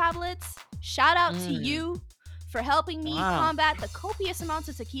ibuprofen tablets. Shout out to you for helping me combat the copious amounts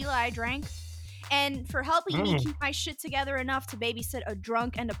of tequila I drank, and for helping me keep my shit together enough to babysit a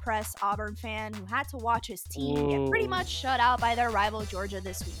drunk and depressed Auburn fan who had to watch his team get pretty much shut out by their rival Georgia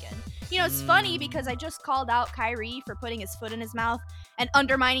this weekend. You know, it's funny because I just called out Kyrie for putting his foot in his mouth and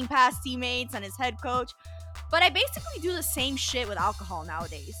undermining past teammates and his head coach, but I basically do the same shit with alcohol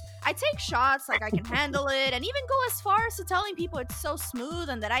nowadays. I take shots like I can handle it, and even go as far as to telling people it's so smooth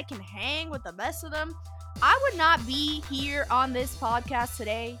and that I can hang with the best of them. I would not be here on this podcast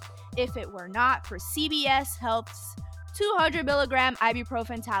today if it were not for CVS Health's 200 milligram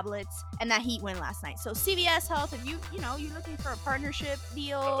ibuprofen tablets and that Heat win last night. So CVS Health, if you're looking for a partnership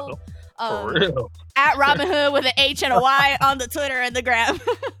deal, For real. at Robin Hood with an H and a Y on the Twitter and the Gram.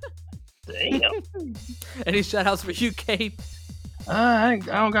 Damn. Any shout outs for you, Gabe? I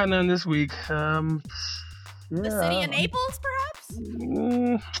don't got none this week. The city of Naples, perhaps?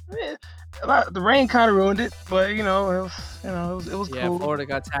 The rain kind of ruined it, but it was Yeah, cool. Florida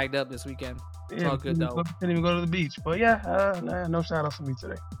got tagged up this weekend. It's all good though. Didn't even go to the beach, but no shout outs for me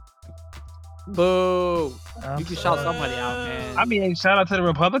today. Boo! You can shout somebody out, man. I mean, shout out to the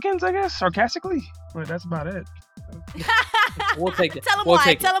Republicans, I guess, sarcastically, but that's about it. We'll take it. Tell them We'll why.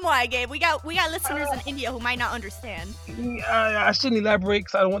 take it. Tell them why, Gabe. We got listeners in India who might not understand. I shouldn't elaborate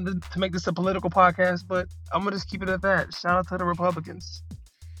because I don't want to make this a political podcast, but I'm gonna just keep it at that. Shout out to the Republicans.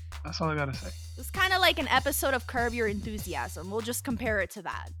 That's all I gotta say. It's kind of like an episode of Curb Your Enthusiasm. We'll just compare it to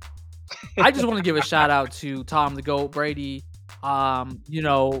that. I just want to give a shout out to Tom the Goat Brady.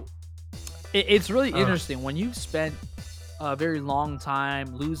 It's really interesting when you've spent a very long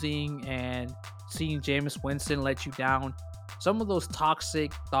time losing and seeing Jameis Winston let you down. Some of those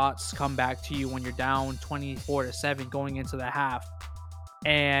toxic thoughts come back to you when you're down 24-7 going into the half.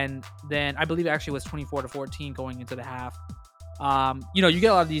 And then I believe it actually was 24-14 going into the half. You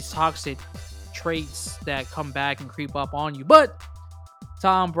get a lot of these toxic traits that come back and creep up on you. But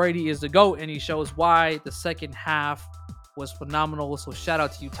Tom Brady is the GOAT, and he shows why. The second half was phenomenal. So shout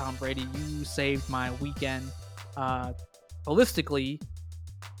out to you, Tom Brady. You saved my weekend holistically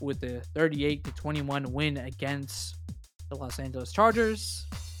with the 38-21 win against the Los Angeles Chargers,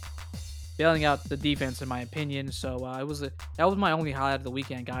 bailing out the defense in my opinion. So that was my only highlight of the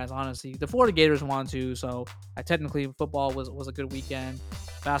weekend, guys. Honestly, the Florida Gators won too, so technically football was a good weekend.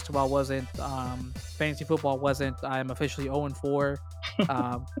 Basketball wasn't. Fantasy football wasn't. I'm officially 0-4.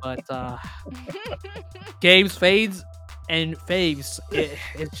 But Gabe's fades and faves,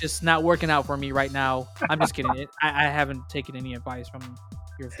 it's just not working out for me right now. I'm just kidding. I haven't taken any advice from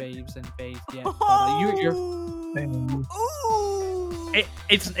your faves and faves yet.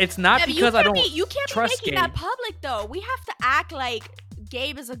 It's not because I don't You can't trust be making Gabe. that public though. We have to act like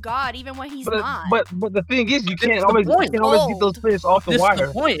Gabe is a god even when he's But not. but the thing is, you This can't is the always point. get those players off the This is wire.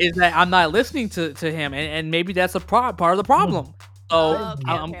 the point, is that I'm not listening to him, and maybe that's part of the problem. So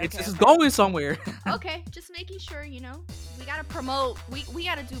Okay. this is going somewhere. Okay, just making sure, we gotta promote. We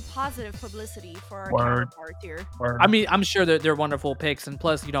gotta do positive publicity for our Word. counterparts here. I mean, I'm sure that they're wonderful picks, and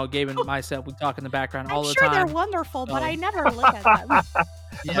plus, Gabe and myself, we talk in the background all I'm the sure time. they're wonderful, but I So- never look at them.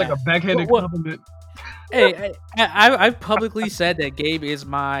 It's like a backhanded What- compliment. Hey, I've publicly said that Gabe is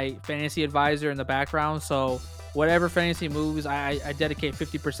my fantasy advisor in the background. So whatever fantasy moves, I dedicate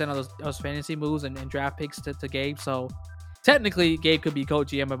 50% of those fantasy moves and draft picks to Gabe. So technically, Gabe could be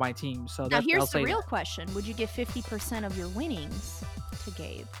co-GM of my team. So Now, I'll here's the say real that. question: would you give 50% of your winnings to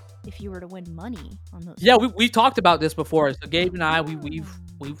Gabe if you were to win money on those? Yeah, we've talked about this before. So Gabe and I,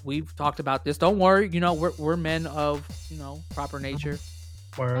 we've talked about this. Don't worry, we're men of proper nature.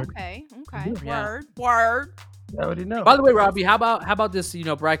 Word. Okay. Yeah. Word. I already know. By the way, Robbie, how about this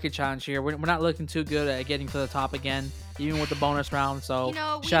bracket challenge here? We're not looking too good at getting to the top again, even with the bonus round. So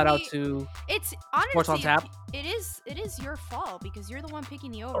shout out to It's Sports on honestly, Tap. it is your fault because you're the one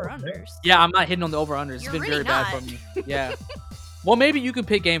picking the over unders. Yeah, I'm not hitting on the over unders. It's You're been really very bad not. for me. Yeah. Well, maybe you can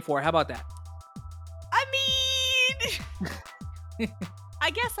pick game 4. How about that? I mean, I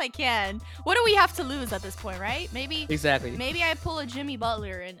guess I can. What do we have to lose at this point, right? Maybe Exactly. I pull a Jimmy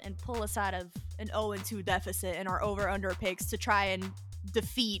Butler and pull us out of an 0-2 deficit in our over-under picks to try and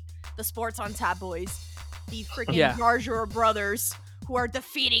defeat the Sports on Tap boys, the freaking Yeah. Garjur brothers who are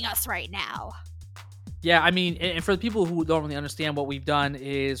defeating us right now. Yeah, I mean, and for the people who don't really understand what we've done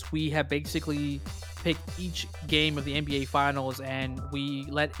is we have basically picked each game of the NBA Finals, and we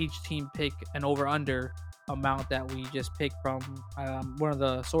let each team pick an over/under amount that we just picked from one of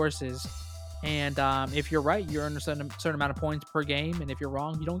the sources. And if you're right, you earn a certain amount of points per game, and if you're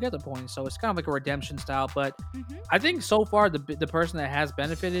wrong, you don't get the points. So it's kind of like a redemption style. But I think so far the person that has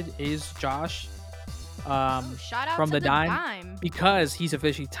benefited is Josh. Shout out from to the dime. Because he's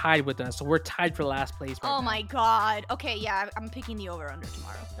officially tied with us, so we're tied for last place right Oh now. my god. Okay, yeah, I'm picking the over-under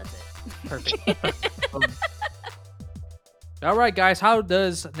tomorrow. That's it. Perfect. Boom. All right, guys, how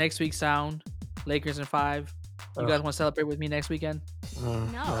does next week sound? Lakers in 5. You guys want to celebrate with me next weekend? No.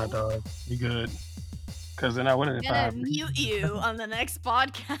 Nah, dog. You good. Because they're not winning I'm in gonna 5. mute you on the next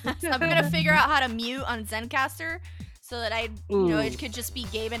podcast. I'm gonna figure out how to mute on Zencaster so that it could just be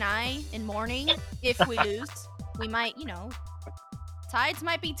Gabe and I in morning. If we lose, we might, tides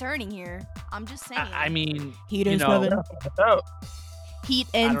might be turning here. I'm just saying. I mean, Heat you and know, seven. Oh,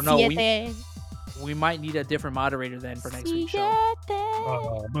 and don't know, siete. we might need a different moderator then for next week's show.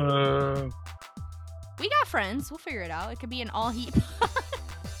 oh, boo. We got friends. We'll figure it out. It could be an all heat.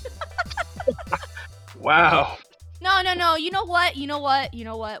 Wow. No. You know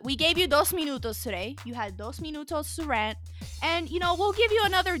what? We gave you 2 minutos today. You had 2 minutos to rant. And, we'll give you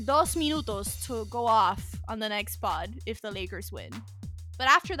another 2 minutos to go off on the next pod if the Lakers win. But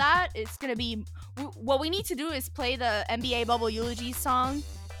after that, it's going to be... What we need to do is play the NBA Bubble Eulogy song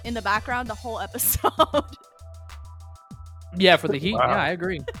in the background the whole episode. Yeah, for the Heat. Wow. Yeah, I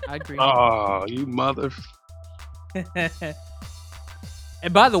agree. Oh, you mother.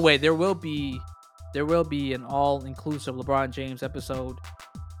 And by the way, there will be an all-inclusive LeBron James episode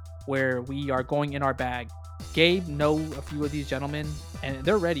where we are going in our bag. Gabe know a few of these gentlemen, and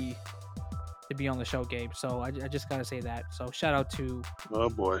they're ready to be on the show, Gabe. So I just gotta say that. So shout out to Oh,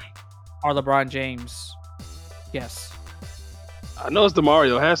 boy. our LeBron James. Yes. I know it's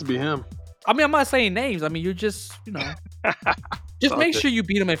DeMario. It has to be him. I mean, I'm not saying names. I mean, you're just, just make sure you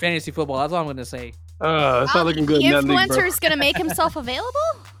beat him in fantasy football. That's all I'm gonna say. It's not looking good. The in that league, bro. influencer's going to make himself available?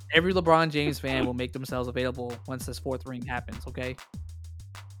 Every LeBron James fan will make themselves available once this 4th ring happens. Okay.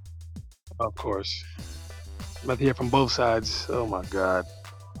 Of course. I'm about to hear from both sides. Oh, my God.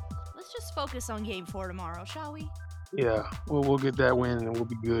 Let's just focus on game 4 tomorrow, shall we? Yeah. We'll get that win and we'll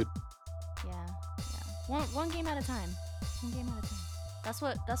be good. Yeah. One game at a time. One game at a time. That's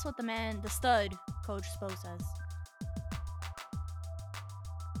what the stud coach Spo says.